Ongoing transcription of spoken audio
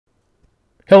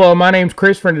Hello, my name's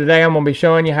Christopher, and today I'm going to be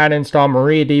showing you how to install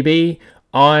MariaDB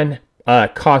on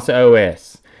Casa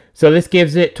OS. So this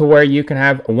gives it to where you can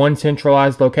have one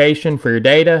centralized location for your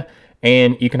data,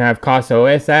 and you can have Casa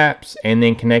OS apps and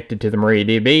then connect it to the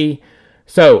MariaDB.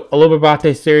 So a little bit about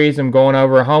this series, I'm going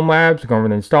over home labs, going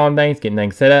over installing things, getting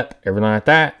things set up, everything like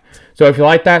that. So if you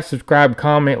like that, subscribe,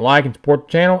 comment, like, and support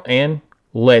the channel, and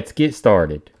let's get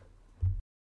started.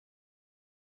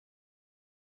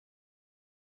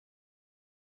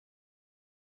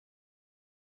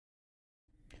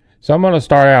 So I'm going to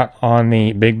start out on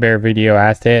the Big Bear Video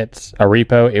Assets, a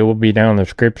repo. It will be down in the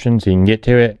description so you can get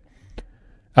to it.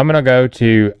 I'm going to go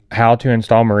to how to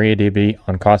install MariaDB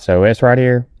on Casa OS right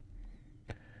here.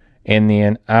 And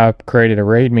then I've created a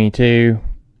README too.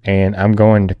 And I'm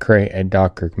going to create a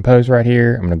Docker Compose right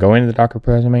here. I'm going to go into the Docker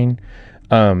Compose,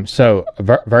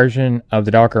 version of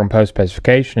the Docker Compose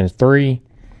specification is 3.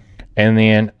 And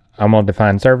then I'm going to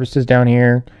define services down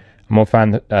here. I'm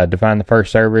going to define the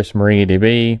first service,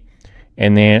 MariaDB.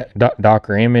 And then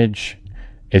Docker image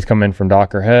is coming from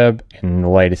Docker Hub and the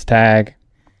latest tag.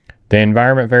 The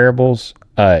environment variables,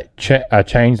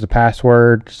 change the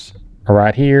passwords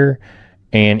right here.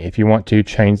 And if you want to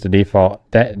change the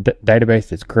default database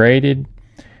that's created,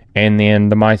 and then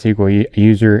the MySQL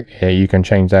user, you can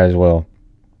change that as well.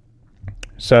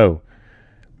 So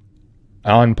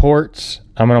on ports,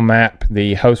 I'm going to map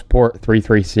the host port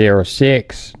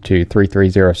 3306 to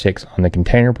 3306 on the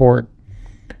container port.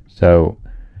 So,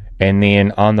 and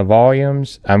then on the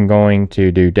volumes, I'm going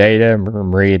to do data,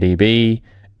 MariaDB,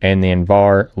 and then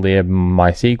var lib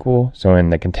MySQL. So in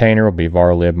the container will be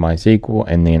var lib MySQL,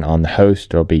 and then on the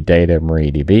host it'll be data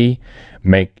MariaDB.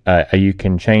 You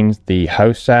can change the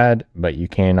host side, but you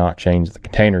cannot change the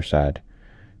container side.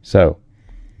 So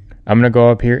I'm going to go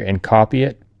up here and copy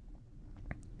it.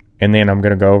 And then I'm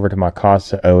going to go over to my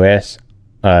Casa OS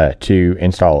to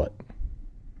install it.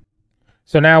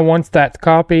 So now once that's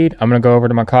copied, I'm going to go over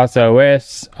to my Casa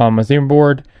OS on my Zoom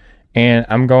board. And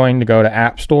I'm going to go to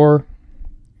App Store.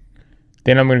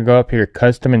 Then I'm going to go up here,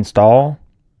 Custom Install.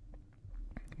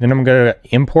 Then I'm going to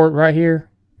import right here.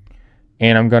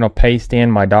 And I'm going to paste in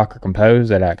my Docker Compose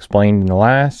that I explained in the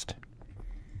last.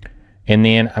 And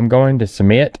then I'm going to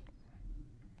submit.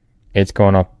 It's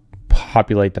going to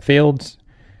populate the fields.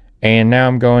 And now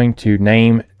I'm going to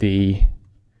name the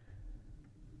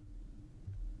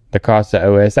Casa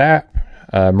OS app,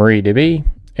 MariaDB.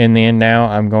 And then now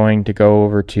I'm going to go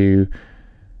over to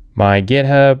my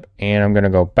GitHub and I'm going to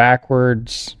go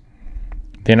backwards.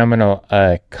 Then I'm going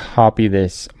to copy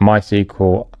this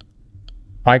MySQL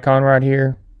icon right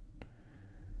here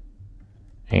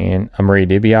and a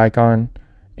MariaDB icon.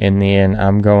 And then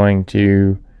I'm going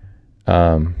to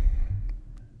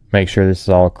make sure this is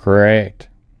all correct.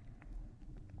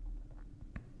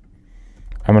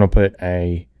 I'm going to put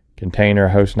a container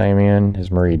host name in as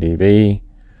MariaDB.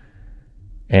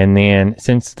 And then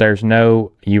since there's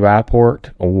no UI port,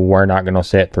 we're not going to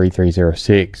set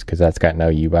 3306 because that's got no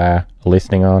UI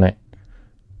listing on it.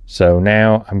 So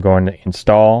now I'm going to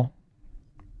install.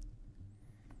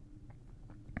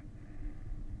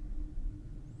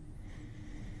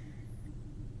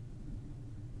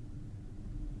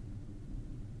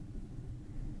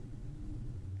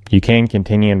 You can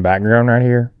continue in background right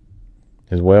here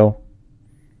as well.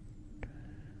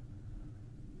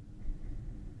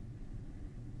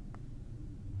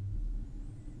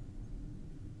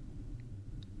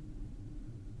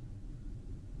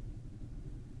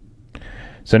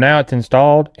 So now it's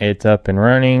installed, it's up and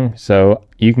running. So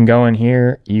you can go in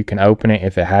here, you can open it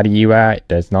if it had a UI, it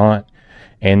does not.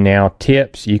 And now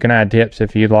tips, you can add tips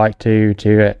if you'd like to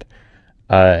it.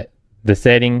 The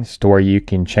settings to where you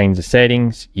can change the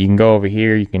settings. You can go over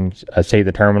here, you can save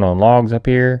the terminal and logs up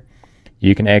here.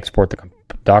 You can export the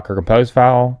Docker Compose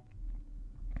file.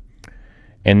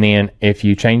 And then if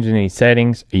you change any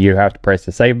settings, you have to press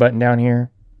the save button down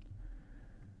here.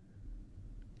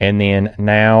 And then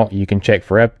now you can check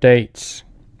for updates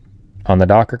on the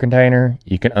Docker container.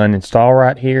 You can uninstall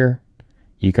right here.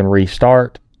 You can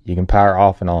restart. You can power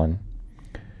off and on.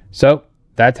 So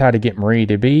that's how to get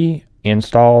MariaDB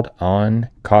installed on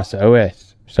Casa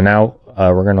OS. So now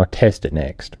we're going to test it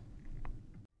next.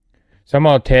 So I'm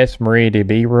going to test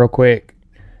MariaDB real quick.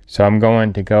 So I'm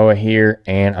going to go here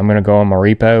and I'm going to go on my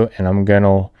repo and I'm going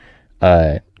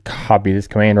to copy this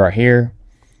command right here.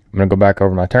 I'm going to go back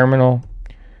over my terminal.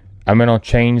 I'm going to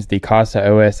change the Casa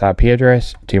OS IP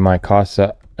address to my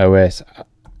Casa OS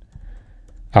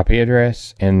IP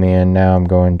address. And then now I'm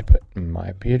going to put my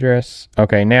IP address.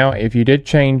 Okay, now if you did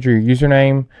change your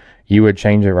username, you would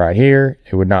change it right here.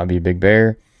 It would not be Big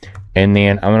Bear. And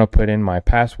then I'm going to put in my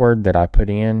password that I put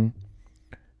in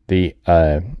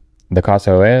the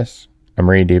Casa OS,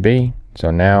 MariaDB.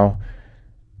 So now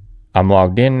I'm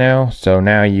logged in now. So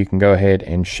now you can go ahead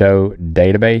and show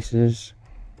databases.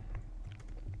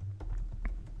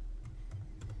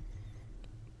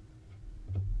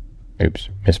 Oops,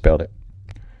 misspelled it.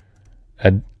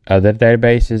 The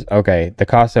databases. Okay, the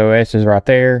Casa OS is right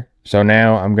there. So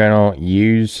now I'm gonna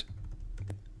use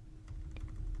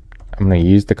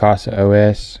the Casa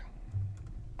OS.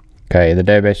 Okay, the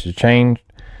database has changed.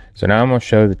 So now I'm gonna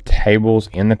show the tables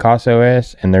in the Casa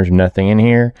OS, and there's nothing in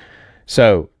here.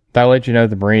 So that'll let you know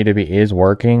the MariaDB is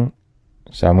working.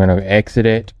 So I'm gonna exit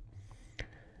it.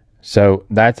 So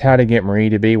that's how to get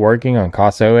MariaDB working on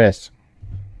Casa OS.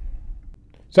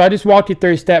 So I just walked you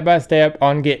through step by step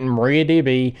on getting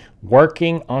MariaDB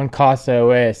working on Casa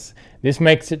OS. This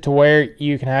makes it to where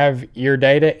you can have your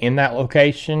data in that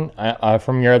location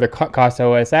from your other Casa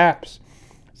OS apps.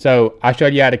 So I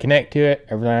showed you how to connect to it,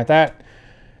 everything like that.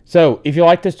 So if you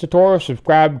like this tutorial,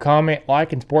 subscribe, comment,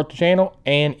 like, and support the channel.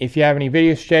 And if you have any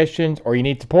video suggestions or you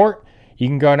need support, you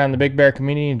can go down the Big Bear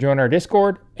community and join our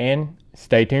Discord, and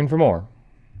stay tuned for more.